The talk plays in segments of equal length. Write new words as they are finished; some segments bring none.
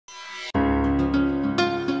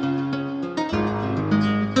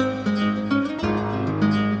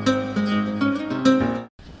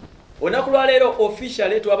Olunaku lwa leero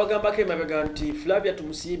officially twabagambako emabega nti Flavia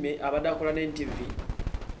Tumusimme abadde akola ne NTV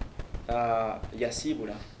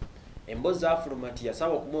yasibula emboozi afuluma nti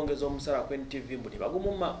yasaba okumwongeza omusala ku NTV mbu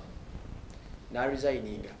tebagumuma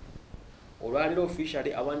n'aresigninga. Olwaleero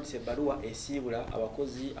officially awandise ebaluwa esibula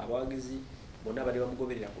abakozi abawagizi bonna bali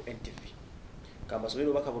bamugoberera ku NTV. Kambasomera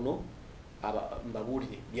obubaka buno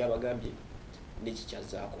mbabuulire byabagambye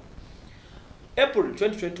n'ekikyazaako. April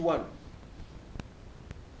 2021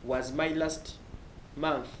 was my last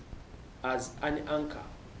month as an anchor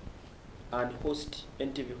and host,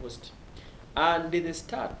 NTV host, and the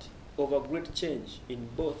start of a great change in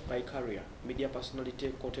both my career, media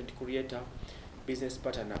personality, content creator, business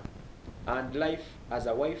partner, and life as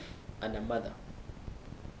a wife and a mother.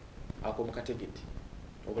 Akomukategeti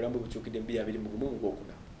obulambu bukyukidde 2023.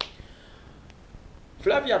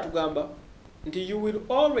 Flavia atugamba nti you will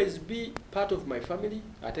always be part of my family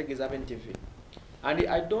ategeeza NTV, and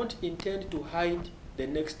I don't intend to hide the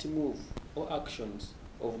next move or actions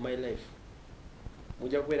of my life.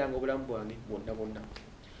 Mujja kubeeranga obulamu bwange bwonna bwonna.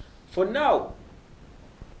 For now,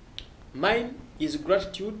 mine is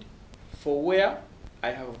gratitude for where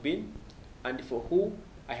I have been and for who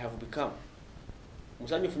I have become.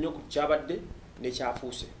 Musanyufu nnyo ku kyabadde ne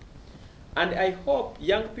kyafuuse. And I hope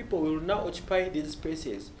young people will now occupy these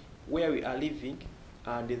spaces where we are living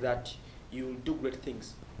and that you will do great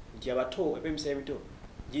things. Nti abato ebemisana emito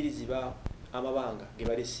giriziba amabanga ge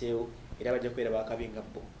baleseewo era bajja kubeera bakabinga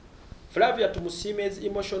bo. Flavia Tumusimme's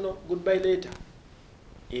emotional goodbye letter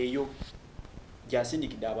eyo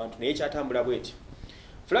gyasindikidde abantu naye kyatambula bweti.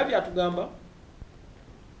 Flavia atugamba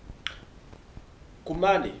ku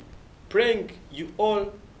Monday, praying you all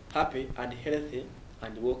happy and healthy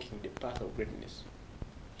and walking the path of greatness.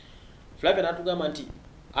 Flavia atugamba nti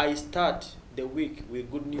I start the week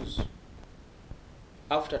with good news.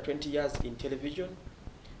 After 20 years in television,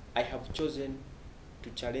 I have chosen to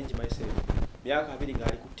challenge myself. Myaka 2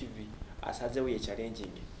 ngali ku TV asazeewo ye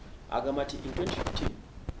challenging. Agamba nti in 2015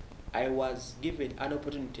 I was given an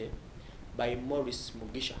opportunity by Maurice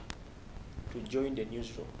Mugisha to join the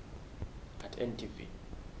newsroom at NTV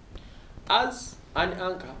as an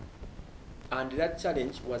anchor, and that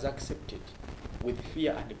challenge was accepted with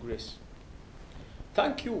fear and grace.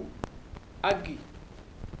 Thank you, Agi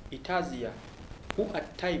Itazia, who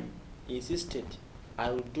at time insisted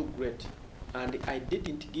I will do great, and I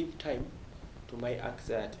didn't give time to my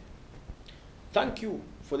anxiety. Thank you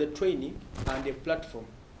for the training and the platform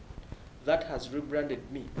that has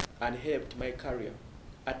rebranded me and helped my career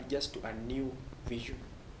adjust to a new vision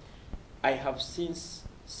I have since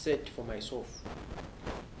set for myself.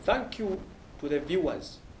 Thank you to the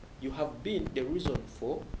viewers. You have been the reason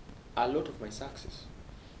for a lot of my success,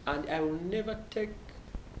 and I will never take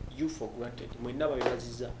you for granted. Mwenna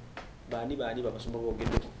babebaziza bani babasumba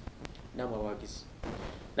bogeddeko namwe abawagizi.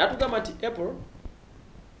 Natugamba nti April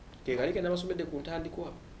kekalike nabasomedde ku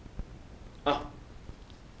ntandikwa.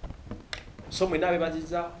 So mwenna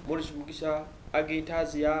babebaziza Maurice Mugisha,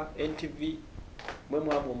 Agentazia, NTV, mwe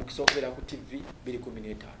mwamu omukisa okubeera ku TV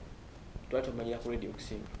 2015. Twali tumanyira ku radio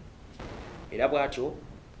okusinga. Era bwatyo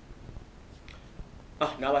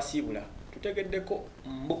n'abasiibula tutegeddeko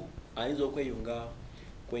mbu ayinza okweyunga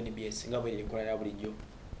ku NBS nga bwe likolera bulijjo.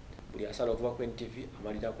 Buli asala okuva ku NTV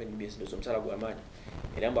amalira ku NBS ndozo omusala gw'amaanyi.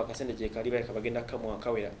 Era mbu akasente gye kali baleka bagenda kamu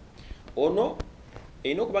akawera. Ono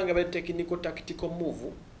erina okubanga bali technical tactical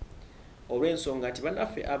move olw'ensonga nti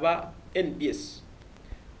bannaffe aba NBS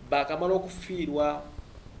bakamala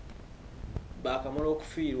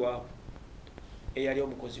okufiirwa eyali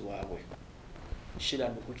omukozi waabwe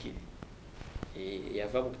Sheilah Nduhukire.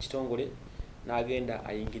 Yava mu kitongole n'agenda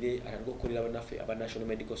ayingire atandika okukolera bannaffe aba National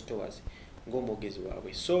Medical Stores ng'omwogezi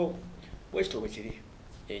waabwe. So bwekitongole kiri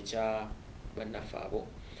ekya bannaffe abo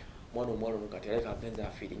mwana omuwala ono kati aleka agenza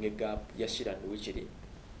afiiringa egap ya Sheilah Nduhukire.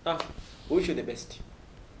 Wish you the best.